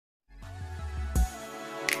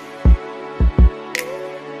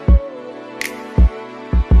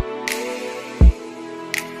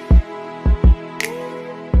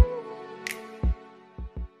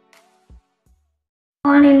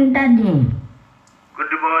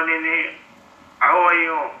nini? How are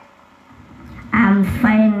you? I'm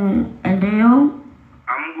fine, and you?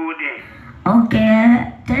 I'm good.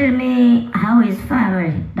 Okay, tell me how is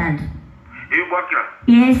family, Dad? Bwakila.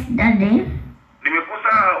 Yes, Daddy.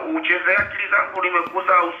 Nimekusa ucheze akili zangu,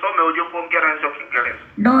 nimekusa usome uje kuongea na Kiingereza.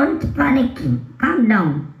 Don't panic. Calm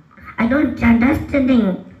down. I don't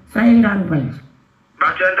understand Swahili language.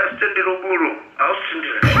 But I understand the Ruburu.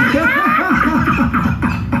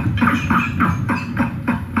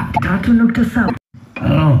 Tatu nukta saba.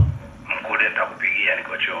 Mkude nitakupigia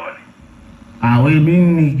niko chooni. Wewe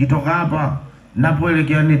mimi nikitoka hapa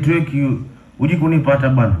napoelekea network uji kunipata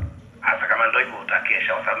bwana. Hasa kama ndio hivyo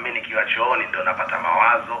utakesha, kwa sababu mimi nikiwa chooni ndio napata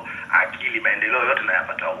mawazo, akili, maendeleo yote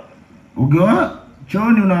nayapata huko. Ukiwa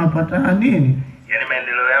chooni unapata nini? Yaani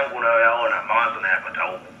maendeleo yangu unayoyaona, mawazo nayapata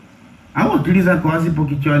huko. Au akili zako hazipo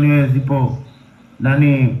kichwani, wewe zipo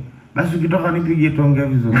nani? Basi ukitoka nipige tuongee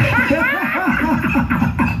vizuri.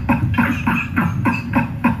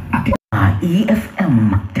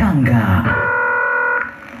 EFM Tanga.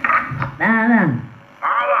 Baba.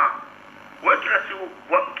 Wewe kila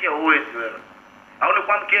siku wakia uwezi wewe. Au ni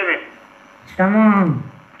kwa mkewe? Shikamoo.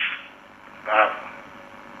 Baba.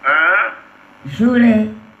 Shule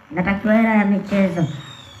natakiwa hela ya michezo.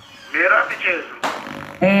 Mira michezo.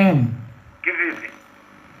 Kivipi?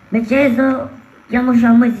 Michezo ya mwisho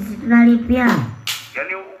wa mwezi sisi tunalipia.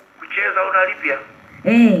 Yaani kucheza unalipia?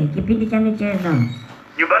 Kipindi cha michezo.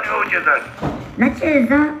 Nyumbani wewe uchezaji?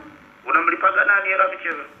 Nacheza. Unamlipaga nani hela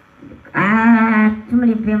michezo?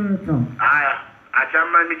 Tumlipie mtu. Haya,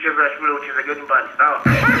 achama michezo ya shule uchezage nyumbani, sawa?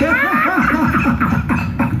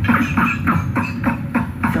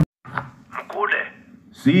 Mkude.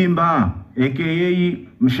 Simba, aka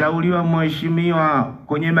mshauri wa mheshimiwa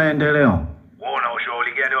kwenye maendeleo. Wewe una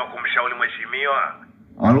ushauri gani wa kumshauri mheshimiwa?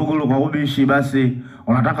 Walugulu kwa ubishi basi,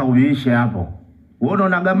 unataka ubishi hapo. Wewe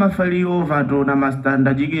unaona mafali over tu na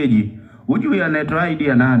master jigeji. Hujui anaitwa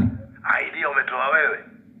idea nani? Idea umetoa wewe?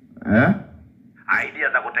 Idea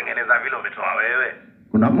za kutengeneza vile umetoa wewe?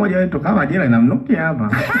 Kuna mmoja wetu kama jela inamnukia hapa.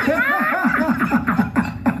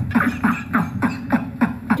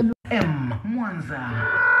 Mwanza.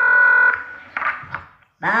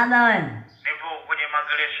 Baba wewe. Nipo kwenye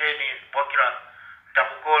magresheni Bwakila,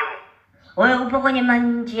 nitakukolu. Wewe upo kwenye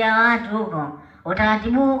manchi ya watu huko.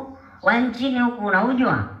 Utaratibu wa nchini huku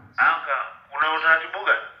unaujua? Anka, una utaratibu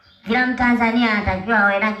gani? Kila Mtanzania anatakiwa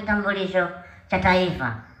awe na kitambulisho cha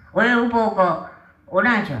taifa. Wewe upo huko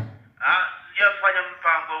unacho? Sijafanya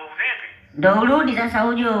mpango vipi? Ndio urudi sasa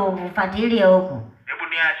uje ufuatilie huko. Hebu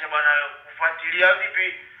niache bwana, kufuatilia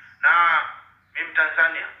vipi na mimi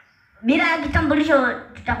Mtanzania? Bila kitambulisho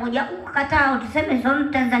tutakuja kukataa tuseme sio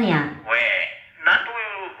Mtanzania. We, na tu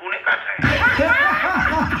unikata.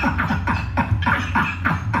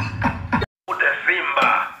 Ude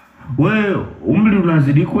Simba. Wewe umri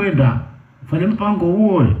unazidi kwenda. Fanya mpango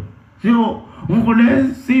huo. Sio mkone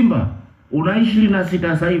Simba. Una 26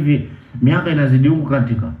 sasa hivi, miaka inazidi huko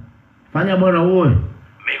katika. Fanya bwana huo.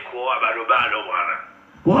 Mikoa bado bwana.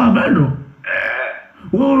 Kwa bado?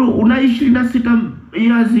 Wewe una 26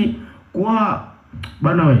 yazi kwa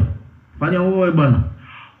bana wewe. Fanya huo bwana.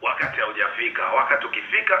 Wakati haujafika, wakati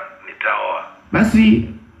ukifika nitaoa. Basi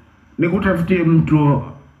nikutafutie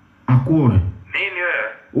mtu akuoe. Nini wewe?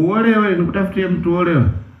 Uolewe, nikutafutie mtu uolewe.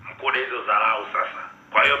 Mkude hizo dharau sasa.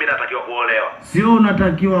 Kwa hiyo mimi natakiwa kuolewa. Sio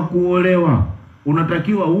unatakiwa kuolewa.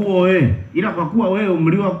 Unatakiwa uoe. Ila kwa kuwa wewe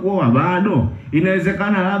umri wa kuoa bado,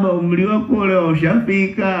 inawezekana labda umri wa kuolewa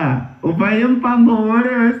ushafika. Ufanye mpango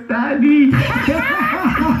uolewe study.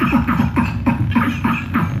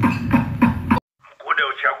 Mkude,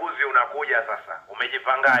 uchaguzi unakuja sasa.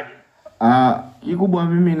 Umejipangaje? Kikubwa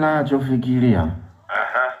mimi ninachofikiria.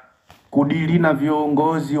 Kudili na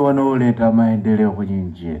viongozi wanaoleta maendeleo kwenye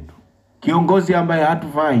nchi yetu. Kiongozi ambaye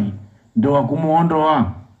hatufai ndio wa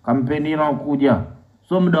kumuondoa. Kampeni inakuja.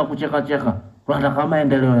 Sio muda wa kucheka cheka. Tunataka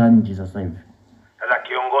maendeleo ya nchi sasa hivi. Sasa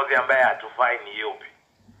kiongozi ambaye hatufai ni yupi?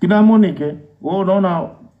 Kina Monike, wewe unaona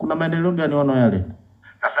kuna maendeleo gani wanayoleta?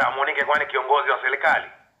 Sasa Monike kwani kiongozi wa serikali?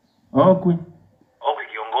 Okwi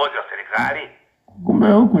Kiongozi wa serikali? Kumbe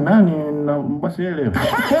okwi nani na basi elewa.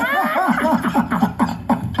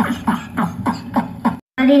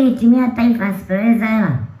 Hadi timu ya taifa sipoweza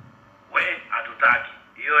hela. We, hatutaki.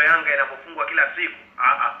 Hiyo Yanga inapofungwa kila siku.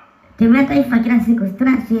 Timu ya taifa kila siku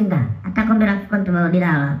tunashinda. Hata kombe la FIFA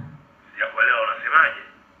tumeodilala. Sijakuelewa unasemaje?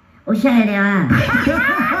 Ushaelewa?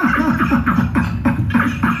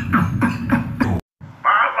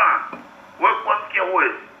 Baba, wewe kusikia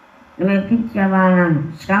uwezi? Nimepitia bwana.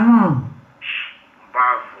 Shikamoo.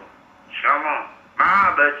 Bafu. Shikamoo.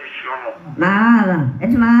 Marahaba eti shikamoo. Marahaba.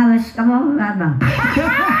 Eti marahaba shikamoo baba.